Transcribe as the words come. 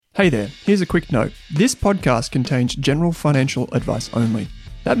Hey there, here's a quick note. This podcast contains general financial advice only.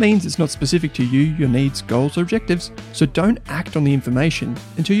 That means it's not specific to you, your needs, goals, or objectives, so don't act on the information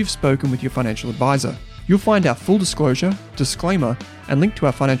until you've spoken with your financial advisor. You'll find our full disclosure, disclaimer, and link to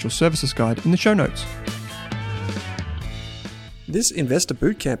our financial services guide in the show notes. This Investor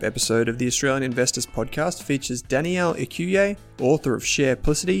Bootcamp episode of the Australian Investors Podcast features Daniele Ecuyer, author of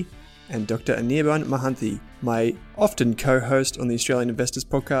Shareplicity, and Dr. Anirban Mahanti, my often co-host on the Australian Investors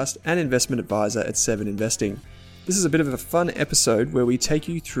Podcast and investment advisor at Seven Investing. This is a bit of a fun episode where we take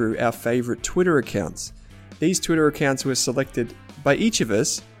you through our favourite Twitter accounts. These Twitter accounts were selected by each of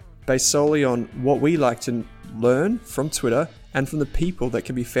us based solely on what we like to learn from Twitter and from the people that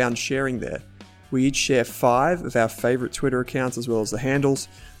can be found sharing there. We each share 5 of our favourite Twitter accounts as well as the handles.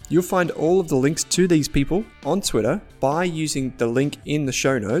 You'll find all of the links to these people on Twitter by using the link in the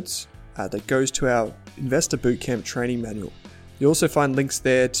show notes that goes to our Investor Bootcamp training manual. You'll also find links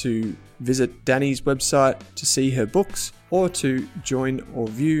there to visit Danny's website to see her books or to join or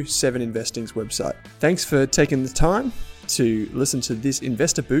view Seven Investing's website. Thanks for taking the time to listen to this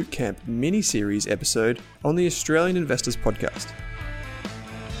Investor Bootcamp mini-series episode on the Australian Investors Podcast.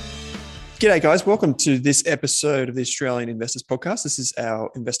 G'day guys, welcome to this episode of the Australian Investors Podcast. This is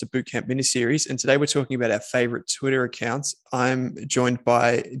our Investor Bootcamp mini-series, and today we're talking about our favourite Twitter accounts. I'm joined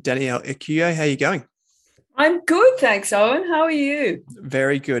by Daniele Ecuyer. How are you going? I'm good, thanks, Owen. How are you?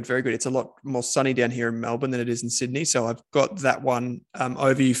 Very good, very good. It's a lot more sunny down here in Melbourne than it is in Sydney, so I've got that one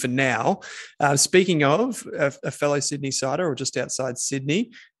over you for now. Speaking of a fellow Sydney sider, or just outside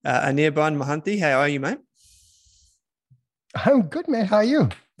Sydney, Anirban Mahanti, how are you, mate? I'm good, man. How are you?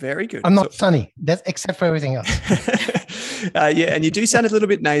 Very good. I'm not sunny, that's except for everything else. Yeah, and you do sound a little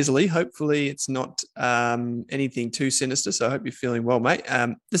bit nasally. Hopefully it's not anything too sinister, so I hope you're feeling well, mate.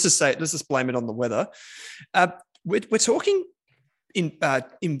 Let's just blame it on the weather. We're talking in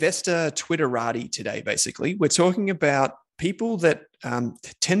investor Twitterati today, basically. We're talking about people that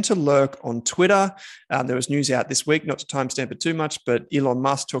tend to lurk on Twitter. There was news out this week, not to timestamp it too much, but Elon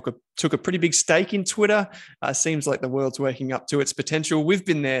Musk took a pretty big stake in Twitter. Seems like the world's waking up to its potential. We've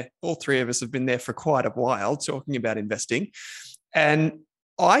been there, all three of us have been there for quite a while talking about investing. And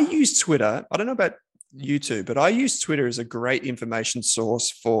I use Twitter, I don't know about you two, but I use Twitter as a great information source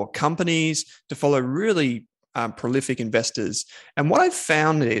for companies to follow really prolific investors. And what I've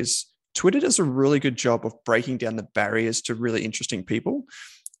found is Twitter does a really good job of breaking down the barriers to really interesting people.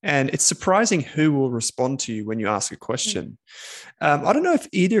 And it's surprising who will respond to you when you ask a question. I don't know if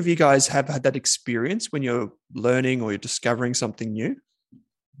either of you guys have had that experience when you're learning or you're discovering something new.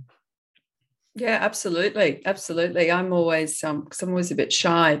 Yeah, absolutely. Absolutely. I'm always a bit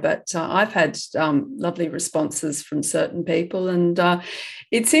shy, but I've had lovely responses from certain people. And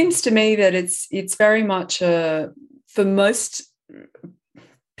it seems to me that it's very much for most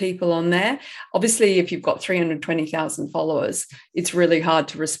people on there. Obviously, if you've got 320,000 followers, it's really hard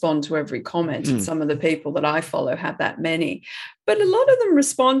to respond to every comment. And some of the people that I follow have that many. But a lot of them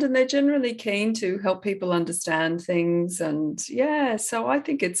respond, and they're generally keen to help people understand things. And yeah, so I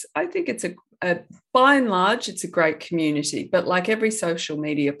think it's a by and large, it's a great community. But like every social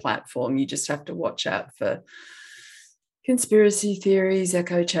media platform, you just have to watch out for conspiracy theories,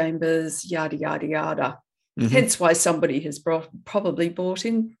 echo chambers, yada, yada, yada. Mm-hmm. Hence why somebody has probably bought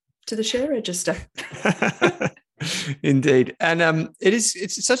in to the share register. Indeed. And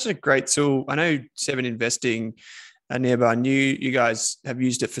it's such a great tool. I know Seven Investing, Nearby, you guys have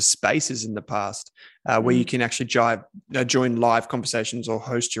used it for spaces in the past where you can actually join live conversations or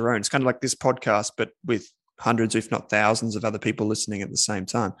host your own. It's kind of like this podcast, but with hundreds, if not thousands of other people listening at the same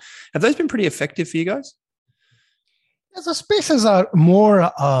time. Have those been pretty effective for you guys? Yeah, so spaces are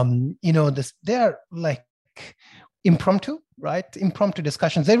more, they're like impromptu, right? Impromptu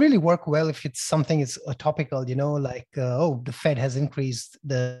discussions. They really work well if it's something is topical, like, the Fed has increased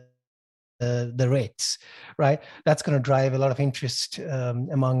the rates, right? That's going to drive a lot of interest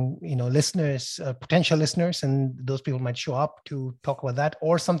among, listeners, potential listeners, and those people might show up to talk about that.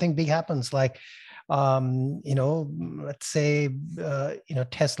 Or something big happens, like, let's say,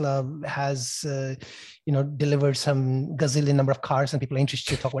 Tesla has, delivered some gazillion number of cars and people are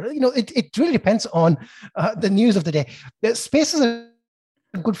interested to talk about it. It really depends on the news of the day. The spaces are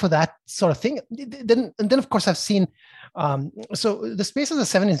good for that sort of thing. Then of course, I've seen, so the spaces that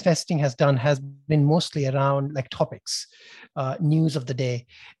Seven Investing has done has been mostly around like topics, news of the day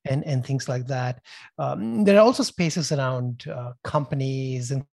and things like that. There are also spaces around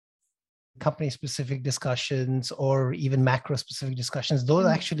companies and company-specific discussions, or even macro-specific discussions. Those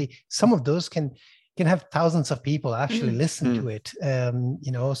actually, some of those can have thousands of people actually listen to it,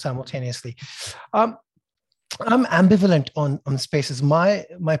 simultaneously. I'm ambivalent on spaces. My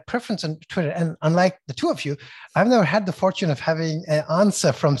preference on Twitter, and unlike the two of you, I've never had the fortune of having an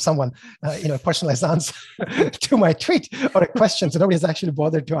answer from someone, a personalized answer to my tweet or a question. So nobody has actually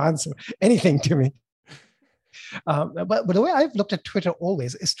bothered to answer anything to me. But the way I've looked at Twitter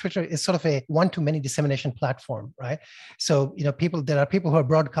always is Twitter is sort of a one-to-many dissemination platform, right? So there are people who are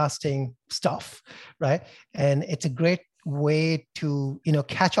broadcasting stuff, right? And it's a great way to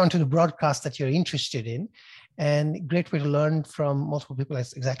catch on to the broadcast that you're interested in, and great way to learn from multiple people,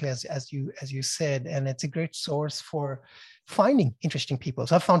 as you said. And it's a great source for finding interesting people.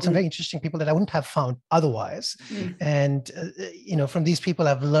 So I've found some very interesting people that I wouldn't have found otherwise. And from these people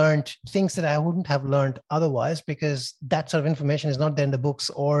I've learned things that I wouldn't have learned otherwise, because that sort of information is not there in the books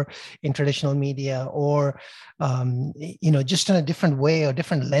or in traditional media, or just in a different way or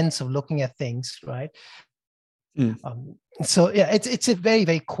different lens of looking at things, right? So yeah, it's a very,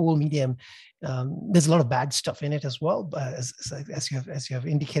 very cool medium. There's a lot of bad stuff in it as well, as you have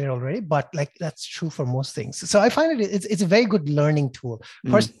indicated already. But like that's true for most things. So I find it's a very good learning tool.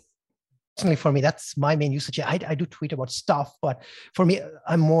 Personally, for me, that's my main usage. I do tweet about stuff, but for me,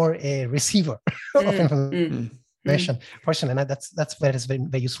 I'm more a receiver of information person, and that's where it's very,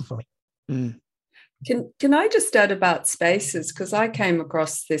 very useful for me. Can I just add about spaces? Because I came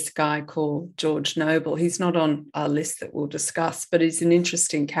across this guy called George Noble. He's not on our list that we'll discuss, but he's an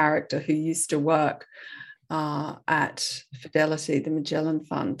interesting character who used to work at Fidelity, the Magellan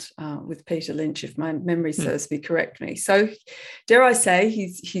Fund, with Peter Lynch, if my memory serves me correctly. So dare I say,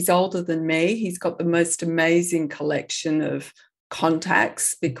 he's older than me. He's got the most amazing collection of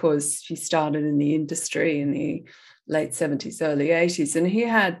contacts, because he started in the industry in the late 70s, early 80s. And he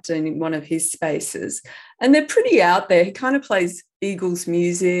had in one of his spaces, and they're pretty out there. He kind of plays Eagles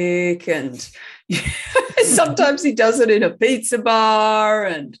music, and sometimes he does it in a pizza bar.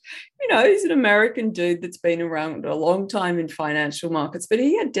 And, he's an American dude that's been around a long time in financial markets. But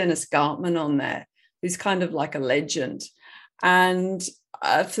he had Dennis Gartman on there, who's kind of like a legend. And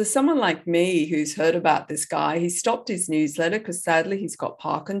for someone like me who's heard about this guy, he stopped his newsletter because sadly he's got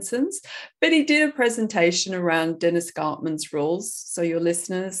Parkinson's, but he did a presentation around Dennis Gartman's rules. So your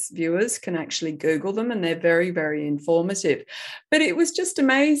listeners, viewers can actually Google them, and they're very, very informative. But it was just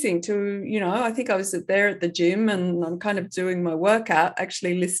amazing to, I think I was there at the gym and I'm kind of doing my workout,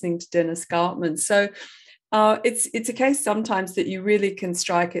 actually listening to Dennis Gartman. So it's a case sometimes that you really can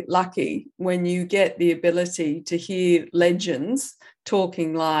strike it lucky when you get the ability to hear legends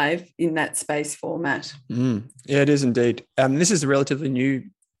talking live in that space format. Yeah, it is indeed. This is a relatively new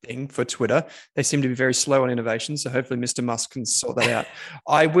thing for Twitter. They seem to be very slow on innovation, so hopefully Mr. Musk can sort that out.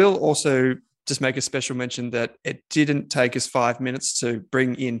 I will also just make a special mention that it didn't take us 5 minutes to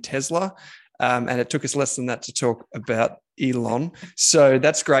bring in Tesla, and it took us less than that to talk about Elon. So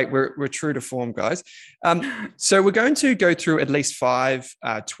that's great. We're true to form, guys. So we're going to go through at least 5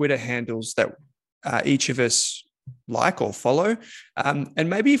 Twitter handles that each of us like or follow. And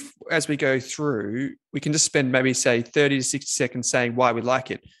maybe as we go through, we can just spend maybe say 30 to 60 seconds saying why we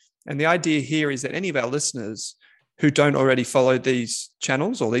like it. And the idea here is that any of our listeners who don't already follow these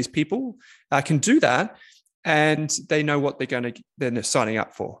channels or these people can do that, and they know what they're signing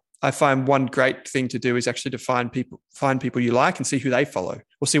up for. I find one great thing to do is actually to find people you like and see who they follow,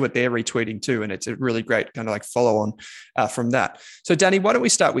 or see what they're retweeting too. And it's a really great kind of like follow on from that. So Danny, why don't we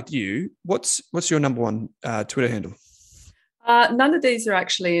start with you? What's your number one Twitter handle? None of these are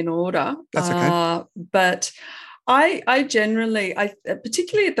actually in order. That's okay. But I generally,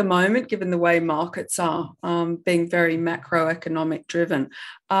 particularly at the moment, given the way markets are being very macroeconomic driven,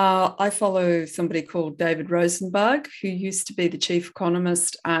 I follow somebody called David Rosenberg, who used to be the chief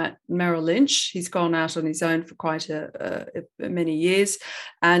economist at Merrill Lynch. He's gone out on his own for quite many years,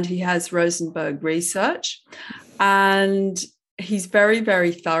 and he has Rosenberg Research. And he's very,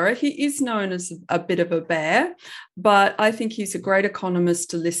 very thorough. He is known as a bit of a bear, but I think he's a great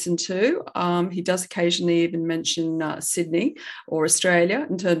economist to listen to. He does occasionally even mention Sydney or Australia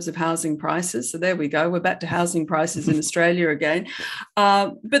in terms of housing prices. So there we go. We're back to housing prices in Australia again.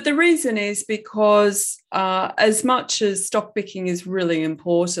 But the reason is because as much as stock picking is really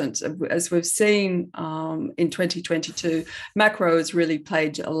important, as we've seen in 2022, macro has really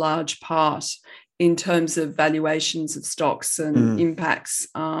played a large part in terms of valuations of stocks and impacts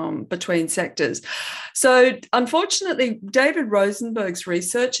between sectors. So unfortunately, David Rosenberg's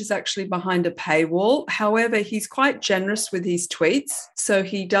research is actually behind a paywall. However, he's quite generous with his tweets. So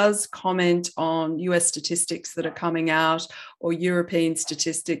he does comment on US statistics that are coming out, or European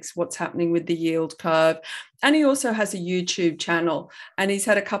statistics, what's happening with the yield curve. And he also has a YouTube channel, and he's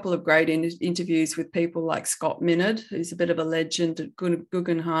had a couple of great interviews with people like Scott Minard, who's a bit of a legend at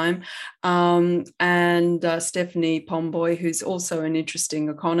Guggenheim, and Stephanie Pomboy, who's also an interesting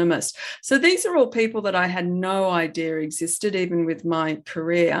economist. So these are all people that I had no idea existed, even with my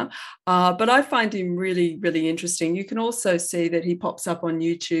career. But I find him really, really interesting. You can also see that he pops up on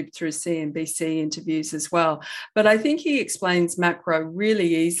YouTube through CNBC interviews as well. But I think he explains macro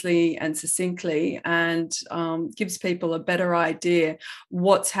really easily and succinctly, and gives people a better idea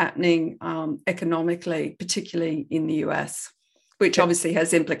what's happening economically, particularly in the US, which obviously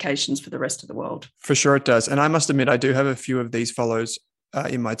has implications for the rest of the world. For sure it does. And I must admit, I do have a few of these follows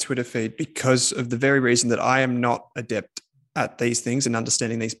in my Twitter feed because of the very reason that I am not adept at these things and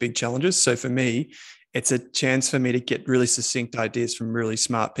understanding these big challenges. So for me, it's a chance for me to get really succinct ideas from really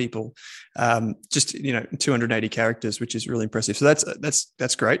smart people, just 280 characters, which is really impressive. So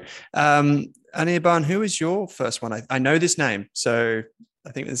that's great. Anirban, who is your first one? I know this name, so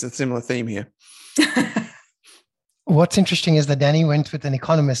I think there's a similar theme here. What's interesting is that Danny went with an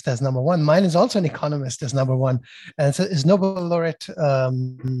economist as number one. Mine is also an economist as number one. And so is Nobel laureate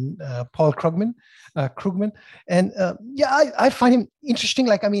Paul Krugman. And I find him interesting.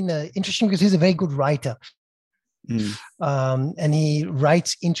 Interesting because he's a very good writer. And he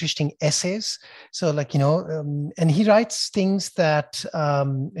writes interesting essays. So and he writes things that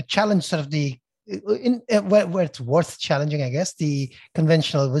challenge sort of where it's worth challenging, I guess, the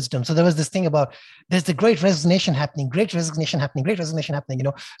conventional wisdom. So there was this thing about there's the great resignation happening. So he's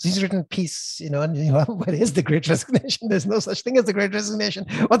written a piece, where is the great resignation? There's no such thing as the great resignation.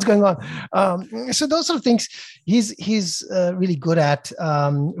 What's going on? So those sort of things he's really good at.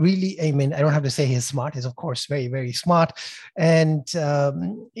 Really, I don't have to say he's smart. He's of course very, very smart. And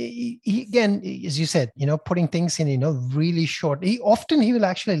he again, as you said, putting things in, really short. He will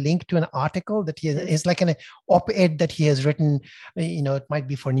actually link to an article that he is like an op-ed that he has written. It might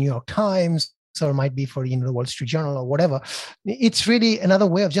be for New York Times, or it might be for the Wall Street Journal or whatever. It's really another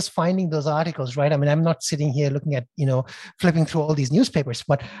way of just finding those articles, right? I'm not sitting here looking at flipping through all these newspapers,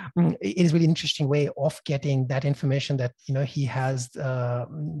 but it is really interesting way of getting that information that he has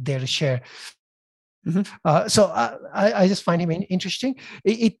there to share. Mm-hmm. So I just find him interesting.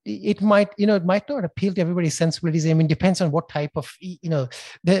 It might not appeal to everybody's sensibilities. Depends on what type of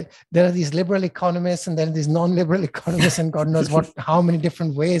there are these liberal economists and then these non-liberal economists and God knows how many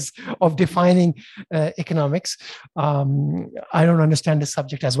different ways of defining economics. I don't understand the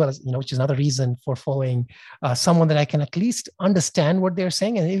subject as well as which is another reason for following someone that I can at least understand what they're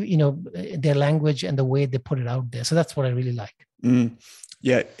saying and their language and the way they put it out there. So that's what I really like.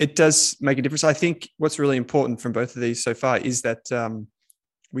 Yeah, it does make a difference. I think what's really important from both of these so far is that I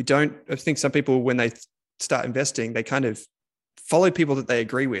think some people, when they start investing, they kind of follow people that they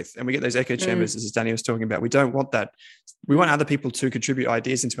agree with. And we get those echo chambers, as Danny was talking about. We don't want that. We want other people to contribute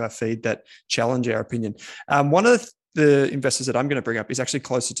ideas into our feed that challenge our opinion. One of the investors that I'm going to bring up is actually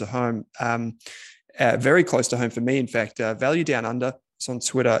closer to home, very close to home for me, in fact, Value Down Under. On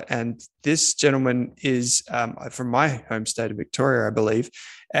Twitter, and this gentleman is from my home state of Victoria, I believe,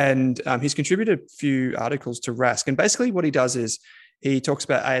 and he's contributed a few articles to Rask. And basically, what he does is he talks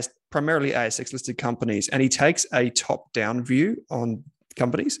about primarily ASX listed companies, and he takes a top-down view on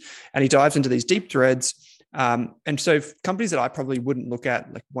companies, and he dives into these deep threads. And so companies that I probably wouldn't look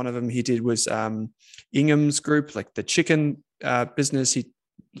at, like one of them he did was Ingham's Group, like the chicken business. He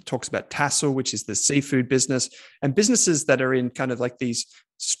talks about Tassel, which is the seafood business, and businesses that are in kind of like these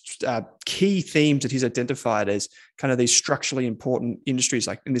key themes that he's identified as kind of these structurally important industries,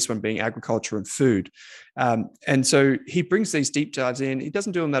 like in this one being agriculture and food. And so he brings these deep dives in. He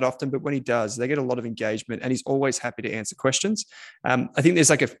doesn't do them that often, but when he does, they get a lot of engagement, and he's always happy to answer questions. I think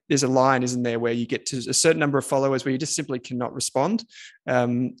there's a line, isn't there, where you get to a certain number of followers where you just simply cannot respond.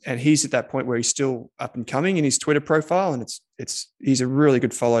 And he's at that point where he's still up and coming in his Twitter profile, and he's a really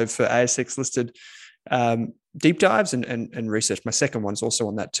good follow for ASX listed deep dives and research. My second one's also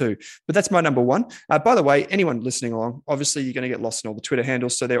on that too, but that's my number one. By the way, anyone listening along, obviously you're going to get lost in all the Twitter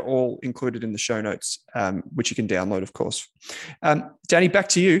handles, so they're all included in the show notes, which you can download, of course. Danny, back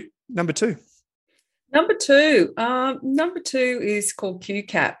to you. Number two. Number two is called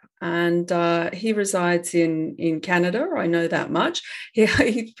QCAP, and he resides in Canada. I know that much.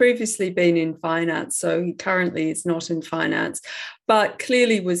 He's previously been in finance, so he currently is not in finance, but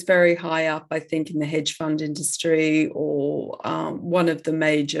clearly was very high up, I think, in the hedge fund industry or one of the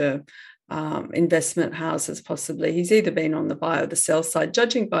major investment houses, possibly. He's either been on the buy or the sell side,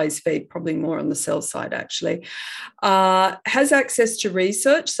 judging by his feed, probably more on the sell side, actually. Has access to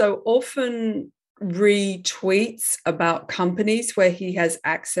research, so often retweets about companies where he has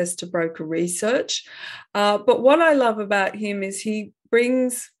access to broker research. But what I love about him is he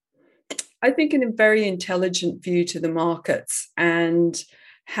brings, I think, a very intelligent view to the markets and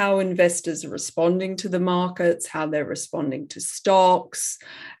how investors are responding to the markets, how they're responding to stocks.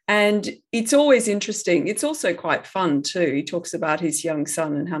 And it's always interesting. It's also quite fun too. He talks about his young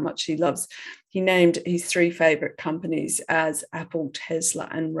son and how much he loves. He named his 3 favorite companies as Apple, Tesla,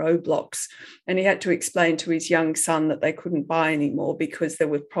 and Roblox. And he had to explain to his young son that they couldn't buy anymore because there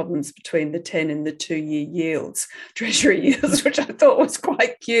were problems between the 10 and the 2-year yields, treasury yields, which I thought was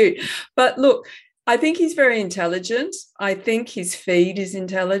quite cute. But look, I think he's very intelligent. I think his feed is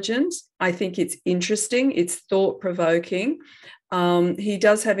intelligent. I think it's interesting. It's thought-provoking. He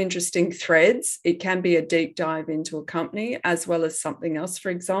does have interesting threads. It can be a deep dive into a company as well as something else. For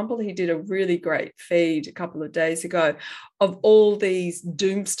example, he did a really great feed a couple of days ago of all these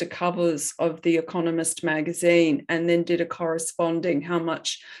doomster covers of The Economist magazine, and then did a corresponding how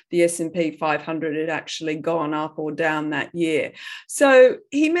much the S&P 500 had actually gone up or down that year. So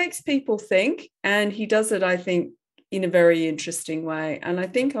he makes people think, and he does it, I think, in a very interesting way. And I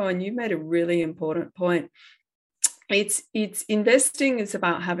think, Owen, you made a really important point. It's investing is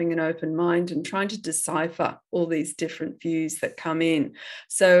about having an open mind and trying to decipher all these different views that come in.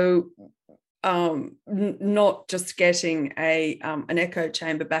 So not just getting an echo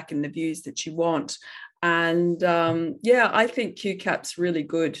chamber back in the views that you want. And I think QCAP's really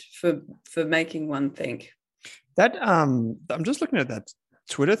good for making one think. That I'm just looking at that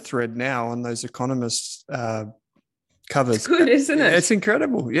Twitter thread now on those economists covers. It's good, isn't it? It's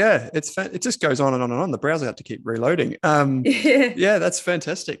incredible. Yeah, it just goes on and on and on. The browser had to keep reloading. Yeah, that's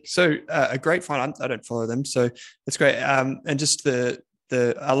fantastic. So a great find. I don't follow them, so it's great. And just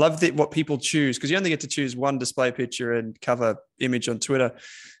I love what people choose, because you only get to choose one display picture and cover image on Twitter.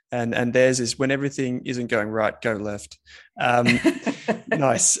 And theirs is when everything isn't going right, go left.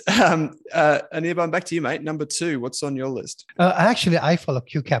 Nice. Anirban, back to you, mate. Number 2, what's on your list? Actually, I follow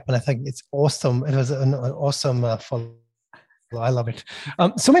QCAP, and I think it's awesome. It was an awesome follow. I love it.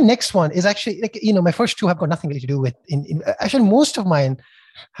 So my next one is actually, my first 2 have got nothing really to do with, actually, most of mine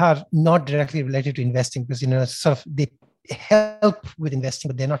are not directly related to investing, because, sort of they help with investing,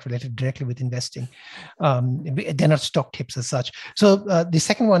 but they're not related directly with investing. They're not stock tips as such. So the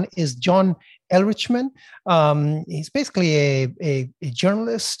second one is John Elrichman. He's basically a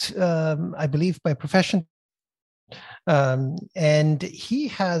journalist, I believe, by profession. And he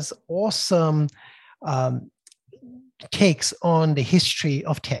has awesome takes on the history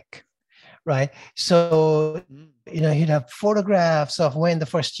of tech, right? So, he'd have photographs of when the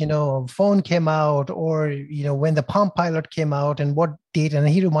first, phone came out, or, when the Palm Pilot came out and what date. And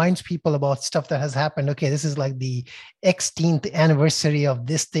he reminds people about stuff that has happened. Okay, this is like the Xth anniversary of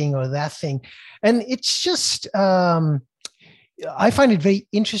this thing or that thing. And it's just, I find it very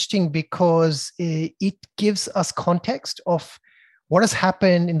interesting because it gives us context of what has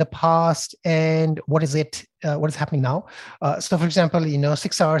happened in the past and what is happening now. So for example,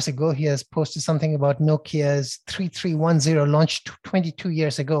 6 hours ago, he has posted something about Nokia's 3310 launched 22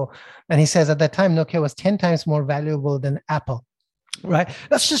 years ago. And he says at that time, Nokia was 10 times more valuable than Apple. Right.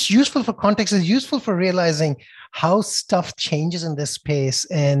 That's just useful for context. It's useful for realizing how stuff changes in this space,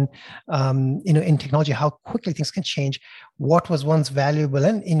 and in technology, how quickly things can change. What was once valuable,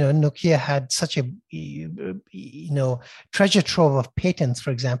 and Nokia had such a treasure trove of patents,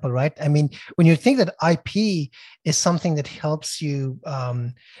 for example, right? I mean, when you think that IP is something that helps you,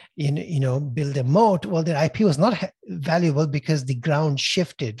 build a moat, well, the IP was not valuable because the ground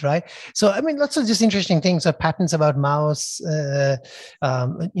shifted, right? So, I mean, lots of just interesting things. Patents about mouse,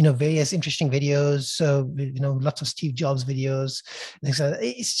 various interesting videos. So, lots of Steve Jobs videos.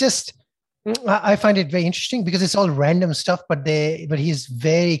 It's just, I find it very interesting because it's all random stuff, but he's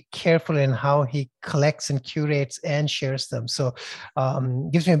very careful in how he collects and curates and shares them. So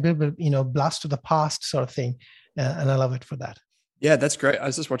gives me a bit of, blast to the past sort of thing. And I love it for that. Yeah, that's great. I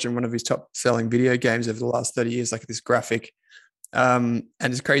was just watching one of his top selling video games over the last 30 years, like this graphic. And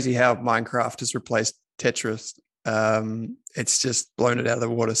it's crazy how Minecraft has replaced Tetris. It's just blown it out of the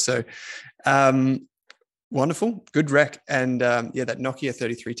water. So wonderful, good rec. And that Nokia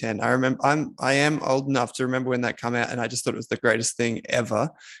 3310. I am old enough to remember when that came out, and I just thought it was the greatest thing ever.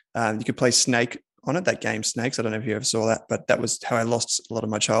 You could play Snake on it, that game Snakes. I don't know if you ever saw that, but that was how I lost a lot of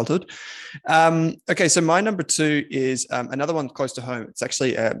my childhood. Okay, so my number 2 is another one close to home. It's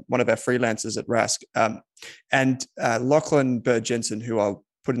actually one of our freelancers at Rask, and Lachlan Bird Jensen, who I'll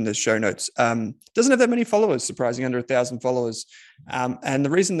put in the show notes. Doesn't have that many followers, surprising, under 1,000 followers. And the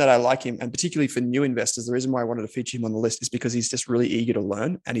reason that I like him, and particularly for new investors, the reason why I wanted to feature him on the list is because he's just really eager to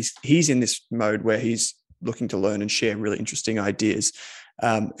learn. And he's in this mode where he's looking to learn and share really interesting ideas.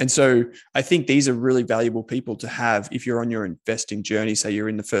 And so I think these are really valuable people to have if you're on your investing journey, say you're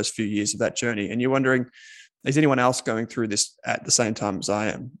in the first few years of that journey and you're wondering, is anyone else going through this at the same time as I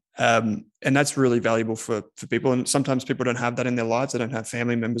am? And that's really valuable for people. And sometimes people don't have that in their lives. They don't have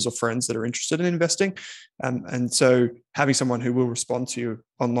family members or friends that are interested in investing. And so having someone who will respond to you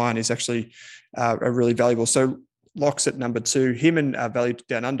online is actually really valuable. So Locke's at number 2. Him and Value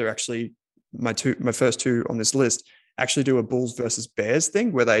Down Under, actually, my first two on this list, actually do a bulls versus bears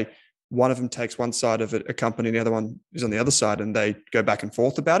thing where one of them takes one side of a company and the other one is on the other side, and they go back and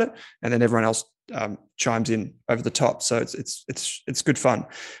forth about it, and then everyone else chimes in over the top. So it's good fun.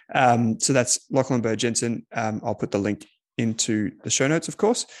 So that's Lachlan Bird Jensen. I'll put the link into the show notes, of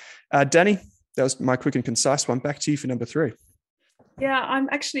course. Danny, that was my quick and concise one. Back to you for number 3. Yeah, I'm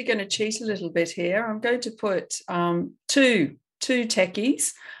actually going to cheat a little bit here. I'm going to put two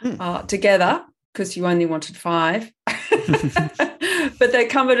techies together, because you only wanted 5. But they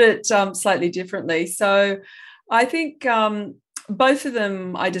come at it slightly differently. So I think both of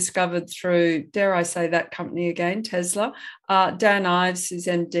them I discovered through, dare I say that company again, Tesla. Dan Ives is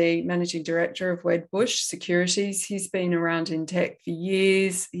MD, Managing Director of Wedbush Securities. He's been around in tech for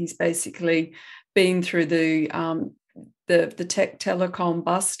years. He's basically been through the tech telecom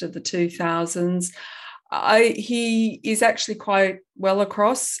bust of the 2000s. He is actually quite well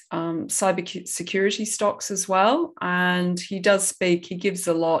across cyber security stocks as well. And he does speak, he gives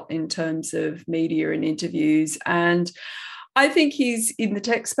a lot in terms of media and interviews. And I think he's in the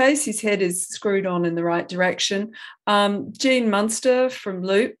tech space. His head is screwed on in the right direction. Gene Munster from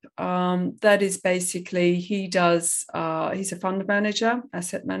Loop, that is basically, he's a fund manager,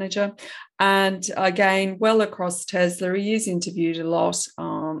 asset manager. And again, well across Tesla. He is interviewed a lot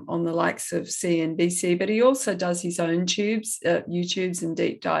on the likes of CNBC, but he also does his own YouTubes and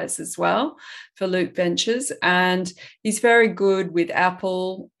deep dives as well for Loop Ventures. And he's very good with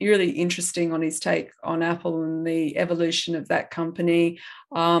Apple, really interesting on his take on Apple and the evolution of that company.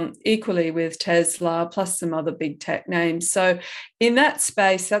 Equally with Tesla, plus some other big tech names. So in that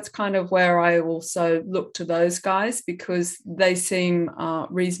space, that's kind of where I also look to those guys, because they seem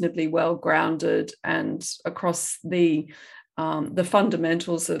reasonably well grounded and across the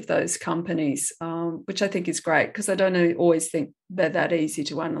fundamentals of those companies, which I think is great, because I don't always think they're that easy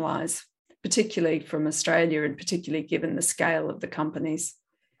to analyse, particularly from Australia and particularly given the scale of the companies.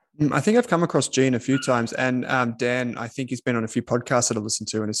 I think I've come across Gene a few times, and Dan, I think he's been on a few podcasts that I've listened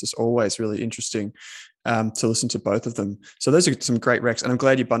to, and it's just always really interesting to listen to both of them. So those are some great recs, and I'm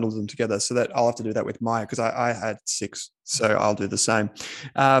glad you bundled them together, so that I'll have to do that with Maya, because I had 6, so I'll do the same.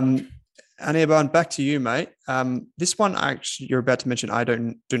 Anirban, back to you, mate. This one, actually, you're about to mention, I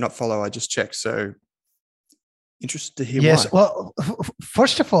do not follow. I just checked, so interested to hear yes, why. Well,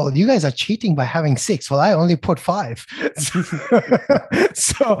 first of all, you guys are cheating by having 6. Well, I only put 5.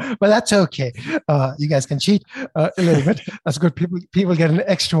 But that's okay. You guys can cheat a little bit. That's good. People get an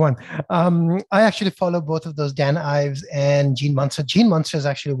extra one. I actually follow both of those, Dan Ives and Gene Munster. Gene Munster is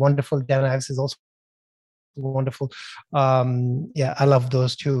actually wonderful. Dan Ives is also wonderful. I love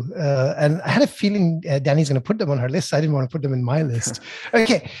those two. And I had a feeling Danny's going to put them on her list. I didn't want to put them in my list.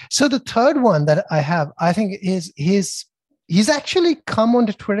 Okay. So the third one that I have, I think is he's actually come on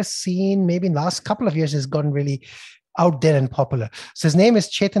the Twitter scene, maybe in the last couple of years, has gotten really out there and popular. So his name is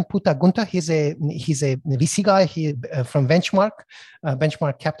Chetan Puttagunta. He's a VC guy. He from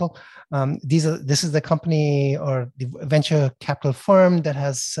Benchmark Capital. This is the company or the venture capital firm that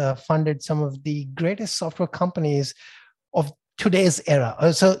has funded some of the greatest software companies of today's era.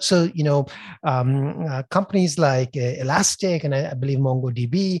 Companies like Elastic and I believe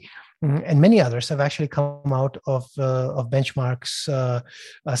MongoDB. And many others have actually come out of Benchmark's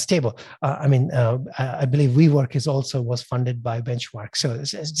stable. I believe WeWork was funded by Benchmark. So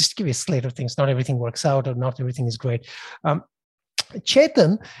just to give you a slate of things, not everything works out or not everything is great.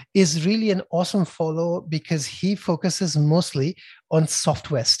 Chetan is really an awesome follow because he focuses mostly on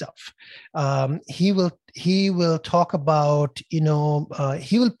software stuff. He will talk about, he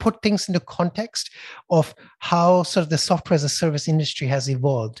will put things into context of how sort of the software as a service industry has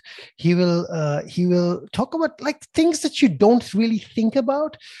evolved. He will talk about like things that you don't really think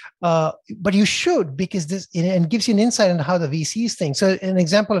about, but you should, because this and gives you an insight into how the VCs think. So an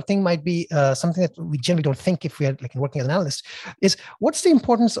example of thing might be something that we generally don't think if we are like working as an analyst is what's the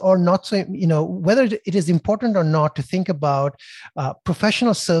importance or not, so whether it is important or not to think about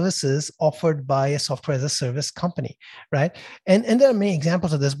professional services offered by a software as as a service company, right? And there are many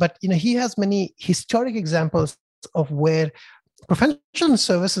examples of this, but he has many historic examples of where professional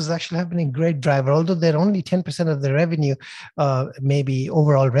services actually have been a great driver, although they're only 10% of the revenue, maybe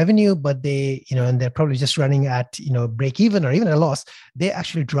overall revenue, but they, and they're probably just running at, break even or even a loss. They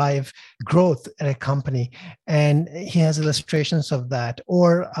actually drive growth at a company. And he has illustrations of that.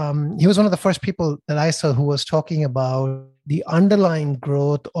 Or he was one of the first people that I saw who was talking about the underlying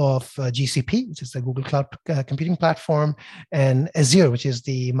growth of GCP, which is the Google Cloud Computing Platform, and Azure, which is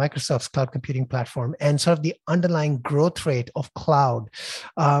the Microsoft's cloud computing platform, and sort of the underlying growth rate of cloud.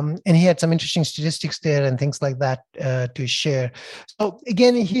 And he had some interesting statistics there and things like that to share. So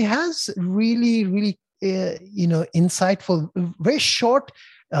again, he has really, really, insightful, very short,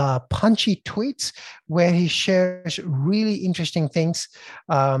 punchy tweets where he shares really interesting things.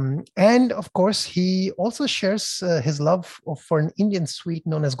 And of course, he also shares his love for an Indian sweet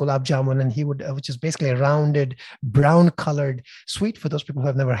known as gulab jamun, and which is basically a rounded brown colored sweet for those people who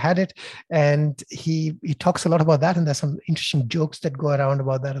have never had it. And he talks a lot about that, and there's some interesting jokes that go around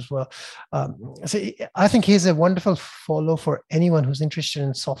about that as well. So I think he's a wonderful follow for anyone who's interested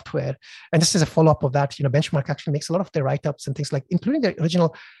in software. And this is a follow-up of that. Benchmark actually makes a lot of their write-ups and things like, including their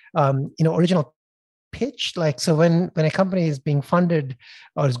original pitch. Like, so when a company is being funded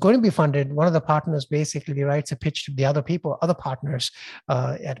or is going to be funded, one of the partners basically writes a pitch to the other partners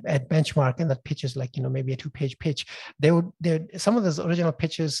at Benchmark, and that pitch is like, maybe a 2-page pitch. Some of those original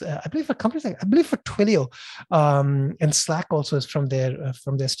pitches, I believe for companies like, for Twilio, and Slack also is from their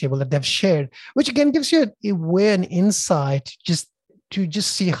stable that they've shared, which again gives you a way, an insight to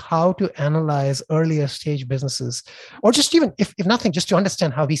see how to analyze earlier stage businesses, or just even, if nothing, just to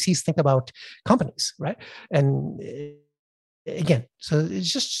understand how VCs think about companies, right? And again, so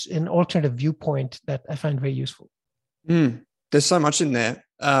it's just an alternative viewpoint that I find very useful. There's so much in there.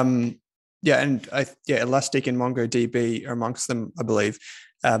 Elastic and MongoDB are amongst them, I believe.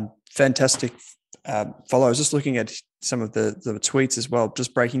 Fantastic follow. I was just looking at some of the tweets as well,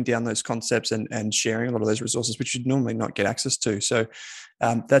 just breaking down those concepts and sharing a lot of those resources, which you'd normally not get access to. So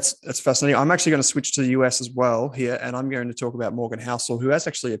that's fascinating. I'm actually going to switch to the US as well here, and I'm going to talk about Morgan Housel, who has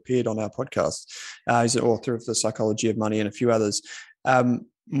actually appeared on our podcast. He's the author of The Psychology of Money and a few others.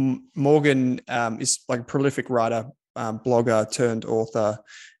 Morgan is like a prolific writer, blogger turned author,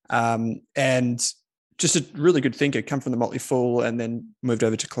 and just a really good thinker, come from the Motley Fool and then moved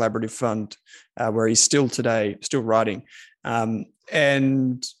over to Collaborative Fund, where he's still writing.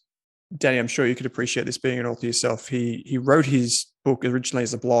 And Danny, I'm sure you could appreciate this being an author yourself. He wrote his book originally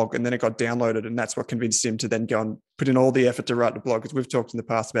as a blog, and then it got downloaded, and that's what convinced him to then go and put in all the effort to write the blog, because we've talked in the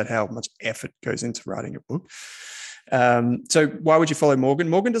past about how much effort goes into writing a book. So why would you follow Morgan?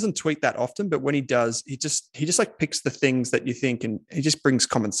 Morgan doesn't tweet that often, but when he does, he just like picks the things that you think, and he just brings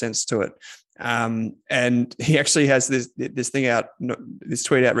common sense to it. And he actually has this tweet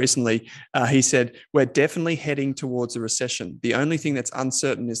out recently. He said, "We're definitely heading towards a recession. The only thing that's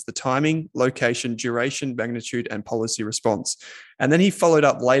uncertain is the timing, location, duration, magnitude, and policy response." And then he followed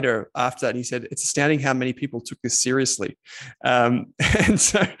up later after that, and he said, "It's astounding how many people took this seriously." And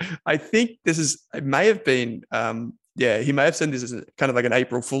so I think it may have been, he may have said this as kind of like an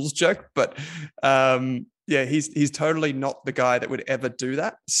April Fool's joke, but he's totally not the guy that would ever do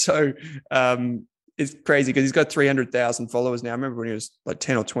that. So it's crazy because he's got 300,000 followers now. I remember when he was like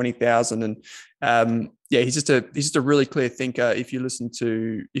 10 or 20,000, and he's just a really clear thinker. If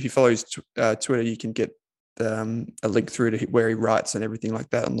you follow his Twitter, you can get a link through to where he writes and everything like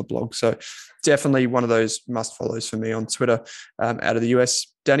that on the blog. So definitely one of those must follows for me on Twitter out of the US.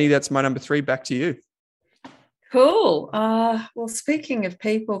 Danny, that's my number 3. Back to you. Cool. Well, speaking of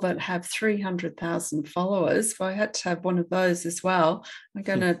people that have 300,000 followers, if I had to have one of those as well, I'm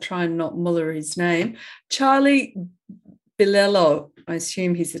going to try and not muller his name. Charlie Bilello, I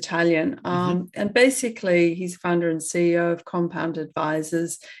assume he's Italian. And basically, he's founder and CEO of Compound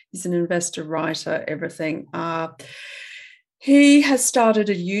Advisors. He's an investor, writer, everything. He has started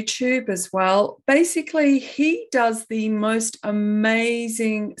a YouTube as well. Basically, he does the most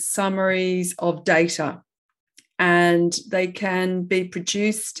amazing summaries of data, and they can be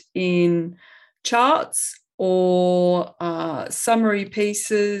produced in charts or summary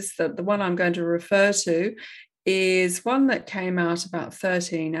pieces. The one I'm going to refer to is one that came out about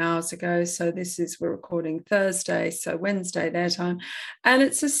 13 hours ago. So we're recording Thursday, so Wednesday their time. And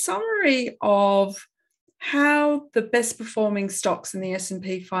it's a summary of how the best performing stocks in the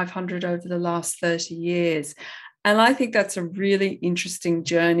S&P 500 over the last 30 years. And I think that's a really interesting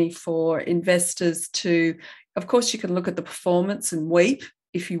journey for investors to, of course, you can look at the performance and weep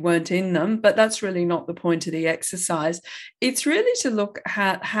if you weren't in them, but that's really not the point of the exercise. It's really to look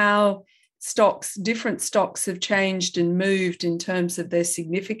at how stocks, different stocks have changed and moved in terms of their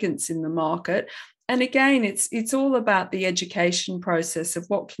significance in the market. And again, it's all about the education process of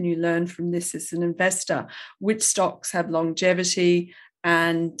what can you learn from this as an investor, which stocks have longevity,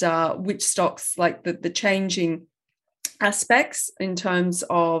 and which stocks, like the changing aspects in terms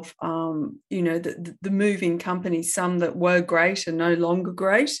of the moving companies, some that were great are no longer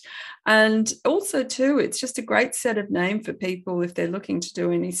great. And also too, it's just a great set of name for people if they're looking to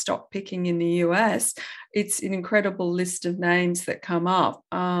do any stock picking in the US. It's an incredible list of names that come up,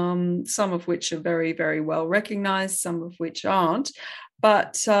 some of which are very, very well recognized, some of which aren't.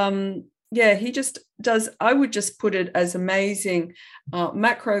 But he just does, I would just put it as amazing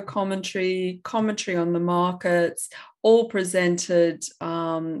macro commentary on the markets, all presented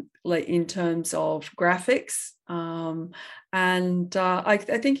like in terms of graphics. I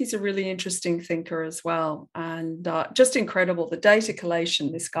think he's a really interesting thinker as well. And just incredible, the data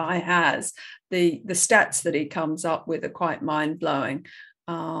collation this guy has, the stats that he comes up with are quite mind-blowing.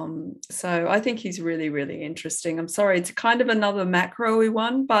 So I think he's really, really interesting. I'm sorry, it's kind of another macro-y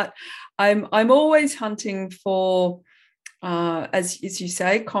one, but I'm always hunting for, as you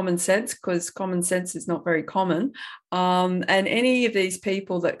say, common sense, because common sense is not very common. And any of these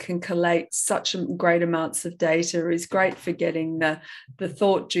people that can collate such great amounts of data is great for getting the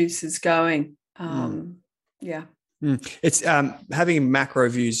thought juices going. Yeah. It's having macro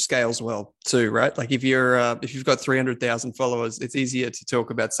views scales well too, right? Like if you've got 300,000 followers, it's easier to talk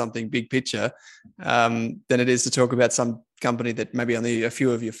about something big picture than it is to talk about some company that maybe only a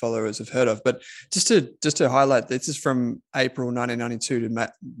few of your followers have heard of. But just to highlight, this is from April 1992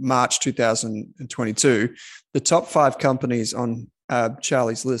 to March 2022. The top 5 companies on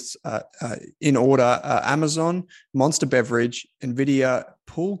Charlie's list in order are Amazon, Monster Beverage, Nvidia,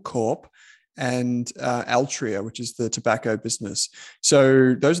 Pool Corp, and Altria, which is the tobacco business.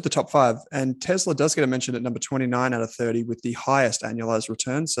 So those are the top 5. And Tesla does get a mention at number 29 out of 30 with the highest annualized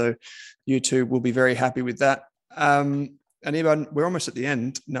return. So you two will be very happy with that. Anirban, we're almost at the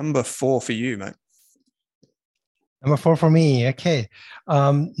end. Number 4 for you, mate. Number 4 for me. Okay.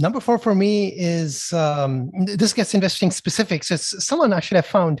 Number 4 for me is, this gets interesting specifics. It's someone I should have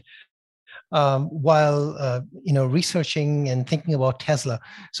found while researching and thinking about Tesla.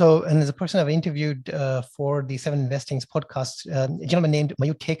 So, and as a person I've interviewed for the 7 Investings podcast, a gentleman named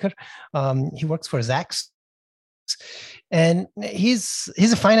Mayur Thekar. He works for Zacks, and he's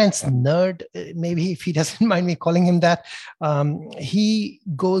a finance nerd. Maybe if he doesn't mind me calling him that. He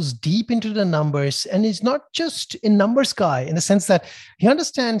goes deep into the numbers, and he's not just a numbers guy in the sense that he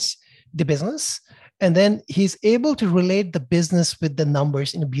understands the business, and then he's able to relate the business with the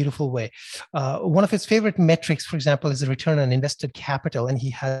numbers in a beautiful way. One of his favorite metrics, for example, is the return on invested capital. And he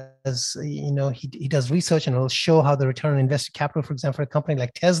has, he does research and will show how the return on invested capital, for example, for a company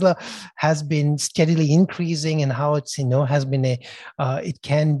like Tesla has been steadily increasing, and how it's, has been it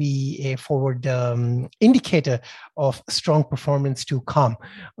can be a forward indicator of strong performance to come.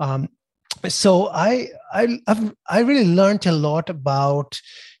 So I really learned a lot about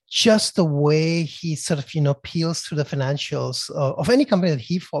just the way he sort of, peels through the financials of any company that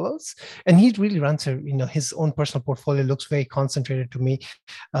he follows. And he really runs his own personal portfolio looks very concentrated to me.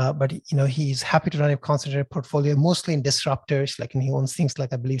 But, he's happy to run a concentrated portfolio, mostly in disruptors, like, and he owns things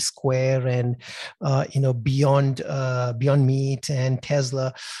like, I believe, Square and, Beyond Meat and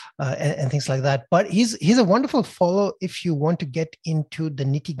Tesla and things like that. But he's a wonderful follow if you want to get into the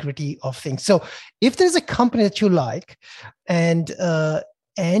nitty gritty of things. So if there's a company that you like,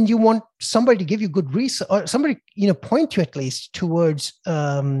 and you want somebody to give you good research, or somebody, point you at least towards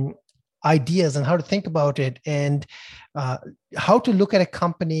ideas and how to think about it, and how to look at a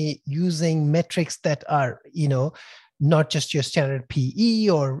company using metrics that are, not just your standard PE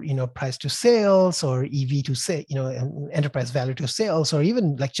or, price to sales or EV to say, enterprise value to sales, or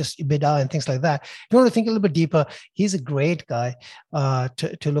even like just EBITDA and things like that. If you want to think a little bit deeper, he's a great guy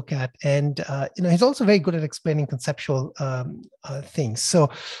to look at. And, he's also very good at explaining conceptual things.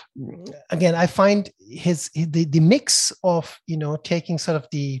 So again, I find the mix of, taking sort of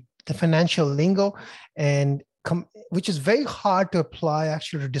the financial lingo and which is very hard to apply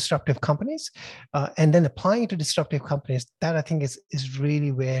actually to disruptive companies, and then applying it to disruptive companies, that I think is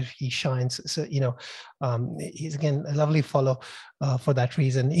really where he shines. So, he's again a lovely follow for that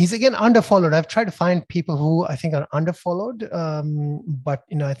reason. He's again underfollowed. I've tried to find people who I think are underfollowed, but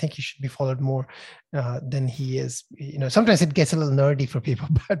I think he should be followed more than he is. Sometimes it gets a little nerdy for people,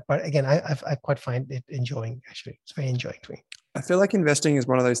 but again, I quite find it enjoying. Actually, it's very enjoying to me. I feel like investing is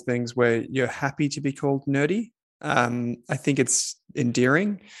one of those things where you're happy to be called nerdy. I think it's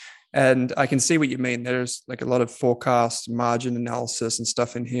endearing, and I can see what you mean. There's like a lot of forecast, margin analysis and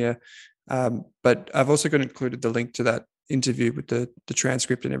stuff in here. But I've also got included the link to that interview with the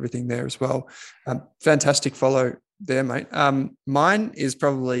transcript and everything there as well. Fantastic follow there, mate. Mine is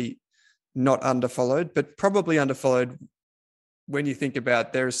probably not underfollowed, but probably underfollowed when you think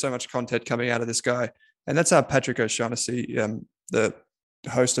about there is so much content coming out of this guy. And that's Patrick O'Shaughnessy, the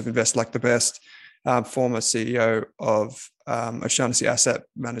host of Invest Like the Best, former CEO of O'Shaughnessy Asset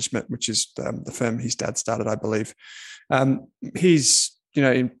Management, which is the firm his dad started, I believe. He's,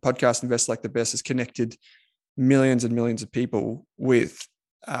 in podcast Invest Like the Best, has connected millions and millions of people with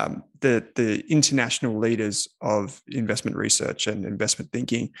the international leaders of investment research and investment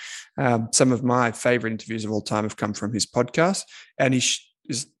thinking. Some of my favorite interviews of all time have come from his podcast, and he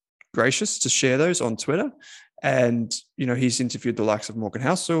is gracious to share those on Twitter. And, he's interviewed the likes of Morgan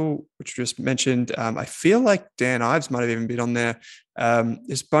Housel, which you just mentioned. I feel like Dan Ives might have even been on there.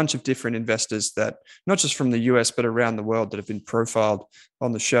 There's a bunch of different investors that, not just from the US, but around the world, that have been profiled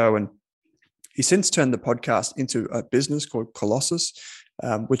on the show. And he since turned the podcast into a business called Colossus,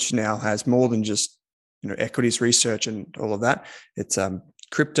 which now has more than just, equities research and all of that. It's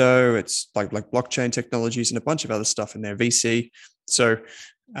crypto, it's like blockchain technologies and a bunch of other stuff in there, VC. So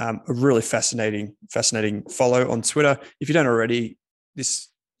a really fascinating follow on Twitter. If you don't already,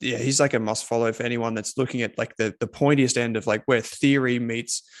 he's like a must follow for anyone that's looking at like the pointiest end of like where theory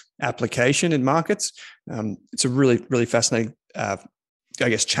meets application in markets. It's a really, really fascinating,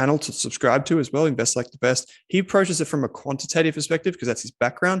 channel to subscribe to as well. Invest Like the Best. He approaches it from a quantitative perspective because that's his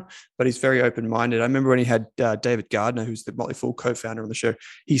background, but he's very open-minded. I remember when he had David Gardner, who's the Motley Fool co-founder on the show,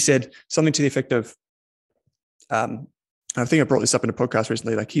 he said something to the effect of, I think I brought this up in a podcast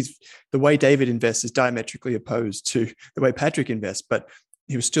recently, like the way David invests is diametrically opposed to the way Patrick invests, but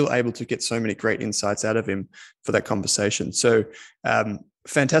he was still able to get so many great insights out of him for that conversation. So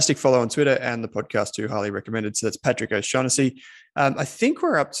fantastic follow on Twitter, and the podcast too, highly recommended. So that's Patrick O'Shaughnessy. I think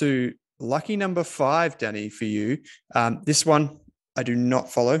we're up to lucky number 5, Danny, for you. This one I do not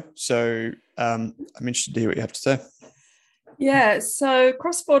follow. So I'm interested to hear what you have to say. Yeah, so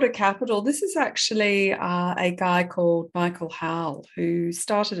Cross-Border Capital, this is actually a guy called Michael Howell who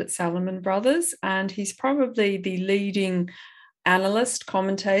started at Salomon Brothers, and he's probably the leading analyst,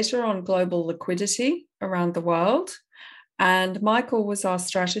 commentator on global liquidity around the world. And Michael was our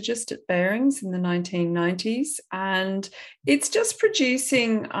strategist at Barings in the 1990s, and it's just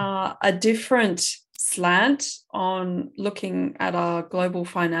producing a different slant on looking at our global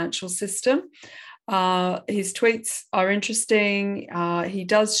financial system. His tweets are interesting. He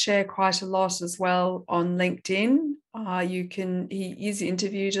does share quite a lot as well on LinkedIn. He is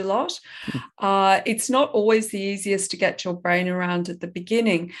interviewed a lot. It's not always the easiest to get your brain around at the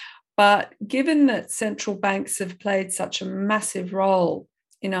beginning, but given that central banks have played such a massive role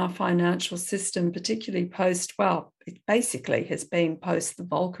in our financial system, particularly it basically has been post the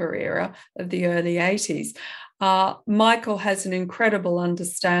Volcker era of the early 80s, Michael has an incredible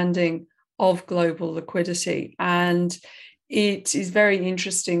understanding of global liquidity. And it is very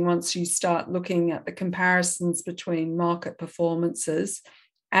interesting once you start looking at the comparisons between market performances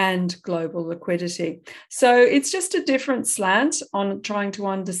and global liquidity. So it's just a different slant on trying to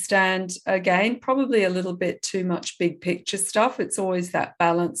understand, again, probably a little bit too much big picture stuff. It's always that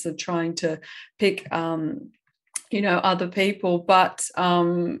balance of trying to pick other people. But,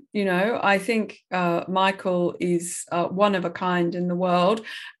 I think Michael is one of a kind in the world.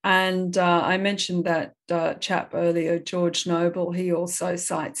 And I mentioned that chap earlier, George Noble. He also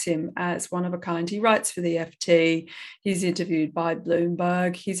cites him as one of a kind. He writes for the FT. He's interviewed by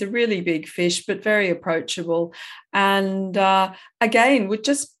Bloomberg. He's a really big fish, but very approachable. And again, would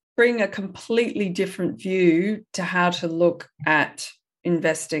just bring a completely different view to how to look at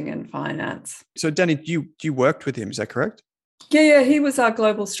investing and finance. So Danny, you worked with him, is that correct? Yeah, he was our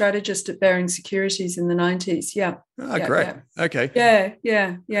global strategist at Baring Securities in the 90s. Yeah. Great. Yeah. Okay.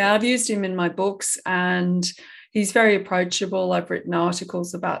 Yeah. I've used him in my books, and he's very approachable. I've written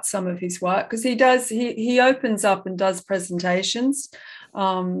articles about some of his work because he opens up and does presentations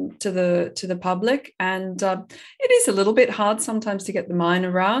to the public, and it is a little bit hard sometimes to get the mind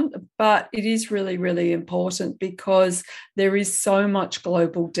around, but it is really, really important because there is so much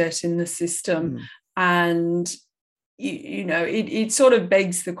global debt in the system, and it sort of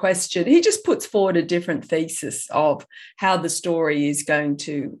begs the question. He just puts forward a different thesis of how the story is going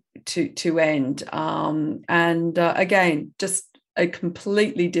to end, and again, just a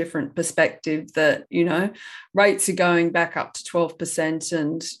completely different perspective that, rates are going back up to 12%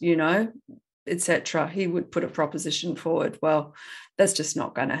 and, etc. He would put a proposition forward. Well, that's just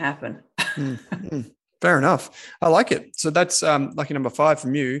not going to happen. Fair enough. I like it. So that's lucky number 5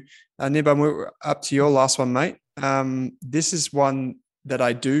 from you. Anirban, we're up to your last one, mate. This is one that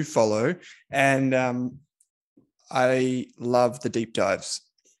I do follow, and I love the deep dives.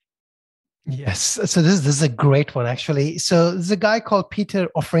 Yes. So this is a great one, actually. So there's a guy called Peter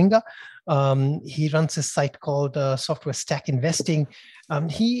Offringa. He runs a site called Software Stack Investing.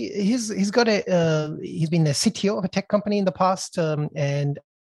 He's been a CTO of a tech company in the past, and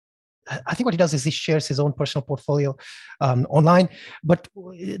I think what he does is he shares his own personal portfolio online, but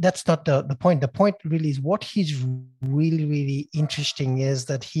that's not the point. The point really is what he's really, really interesting is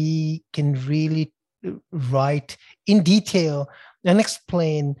that he can really write in detail and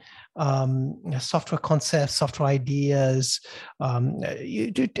explain software concepts, software ideas,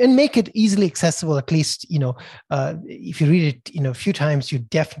 and make it easily accessible. At least, if you read it, a few times, you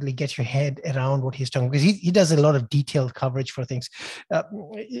definitely get your head around what he's talking, because he does a lot of detailed coverage for things.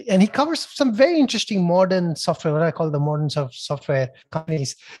 And he covers some very interesting modern software, what I call the modern software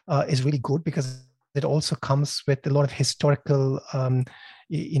companies, is really good because it also comes with a lot of historical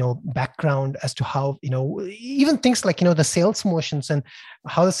background as to how, even things like, the sales motions and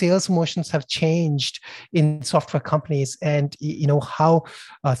how the sales motions have changed in software companies, and, how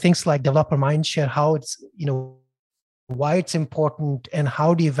things like developer mindshare, how it's, why it's important and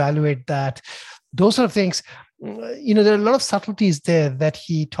how do you evaluate that, those sort of things. There are a lot of subtleties there that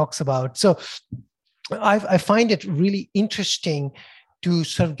he talks about. So I find it really interesting to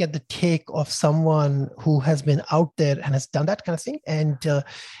sort of get the take of someone who has been out there and has done that kind of thing. And, so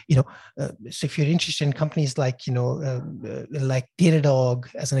if you're interested in companies like, like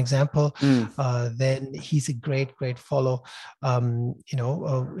Datadog as an example, then he's a great follow. Again,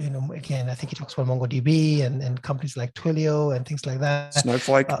 I think he talks about MongoDB and companies like Twilio and things like that.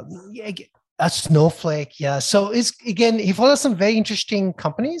 Snowflake. A Snowflake, yeah. So he follows some very interesting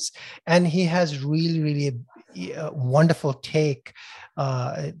companies, and he has really a wonderful take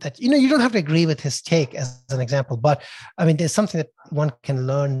that you don't have to agree with his take as an example, but I mean there's something that one can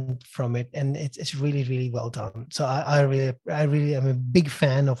learn from it, and it's really well done. So I really am a big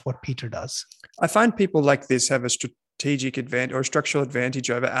fan of what Peter does. I find people like this have a strategic advantage or a structural advantage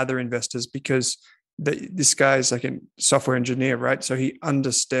over other investors because this guy's like a software engineer, right? So he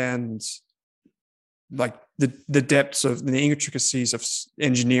understands like the depths of the intricacies of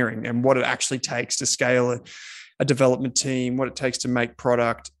engineering and what it actually takes to scale a development team, what it takes to make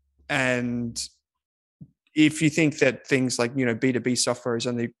product. And if you think that things like, B2B software is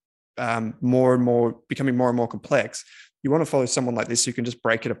only becoming more and more complex, you want to follow someone like this who can just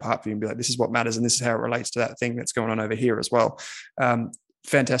break it apart for you and be like, this is what matters and this is how it relates to that thing that's going on over here as well.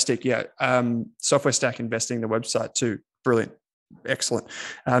 Fantastic. Yeah. Software Stack Investing, the website too. Brilliant. Excellent.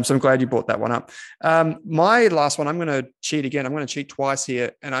 So I'm glad you brought that one up. My last one, I'm going to cheat again. I'm going to cheat twice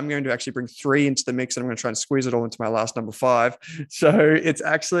here, and I'm going to actually bring 3 into the mix, and I'm going to try and squeeze it all into my last number 5. So it's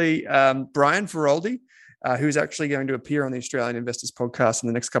actually Brian Feroldi, who's actually going to appear on the Australian Investors Podcast in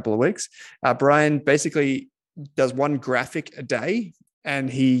the next couple of weeks. Brian basically does one graphic a day, and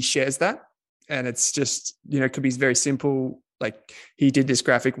he shares that. And it's just, it could be very simple. Like he did this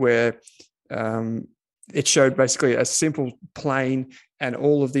graphic where it showed basically a simple plane and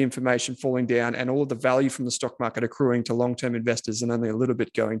all of the information falling down and all of the value from the stock market accruing to long-term investors and only a little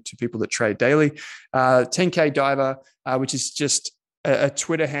bit going to people that trade daily. 10K Diver, which is just a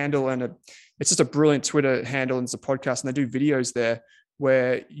Twitter handle, and it's just a brilliant Twitter handle, and it's a podcast, and they do videos there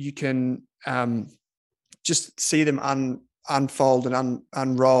where you can just see them unfold and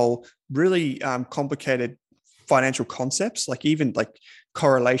unroll really complicated financial concepts, like even like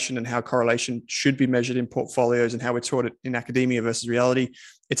correlation and how correlation should be measured in portfolios and how we're taught it in academia versus reality.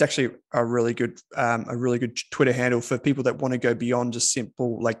 It's actually a really good Twitter handle for people that want to go beyond just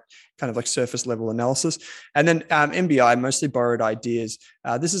simple, like kind of like surface level analysis. And then MBI, Mostly Borrowed Ideas.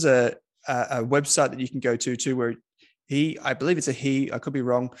 This is a website that you can go to too, where I believe it's a he, I could be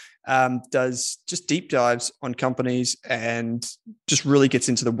wrong, does just deep dives on companies and just really gets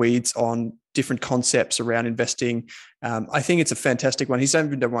into the weeds on different concepts around investing. I think it's a fantastic one. He's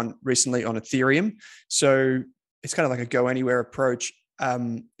even done one recently on Ethereum. So it's kind of like a go anywhere approach.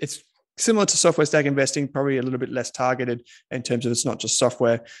 It's similar to Software Stack Investing, probably a little bit less targeted in terms of it's not just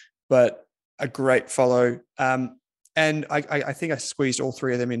software, but a great follow. And I think I squeezed all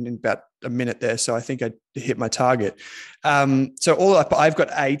 3 of them in about a minute there. So I think I hit my target. So all up, I've got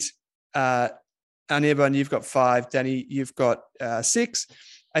 8. Anirban, you've got 5. Danny, you've got 6.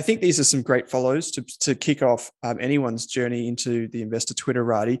 I think these are some great follows to kick off anyone's journey into the investor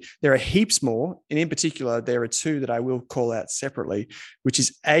Twitterati. There are heaps more. And in particular, there are 2 that I will call out separately, which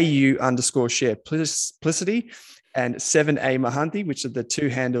is AU_Shareplicity and 7A Mahanti, which are the 2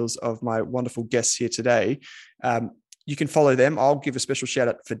 handles of my wonderful guests here today. you can follow them. I'll give a special shout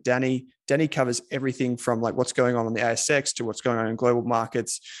out for Danny. Danny covers everything from like what's going on the ASX to what's going on in global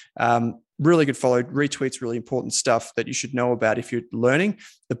markets. Really good follow, retweets really important stuff that you should know about if you're learning.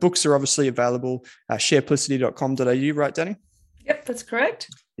 The books are obviously available, shareplicity.com.au, right, Danny? Yep, that's correct.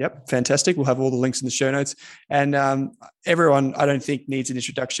 Yep, fantastic. We'll have all the links in the show notes. And everyone, I don't think, needs an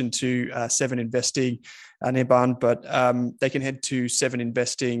introduction to Seven Investing, Anirban, but they can head to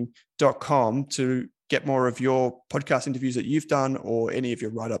seveninvesting.com to get more of your podcast interviews that you've done or any of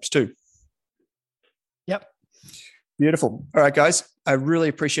your write-ups too. Yep. Beautiful. All right, guys. I really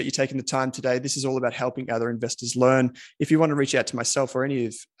appreciate you taking the time today. This is all about helping other investors learn. If you want to reach out to myself or any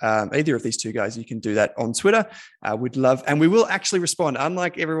of either of these two guys, you can do that on Twitter. We'd love, and we will actually respond.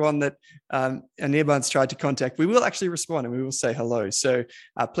 Unlike everyone that Anirban's tried to contact, we will actually respond and we will say hello. So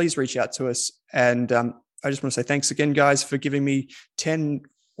please reach out to us. And I just want to say thanks again, guys, for giving me 10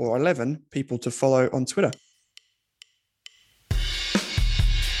 or 11 people to follow on Twitter.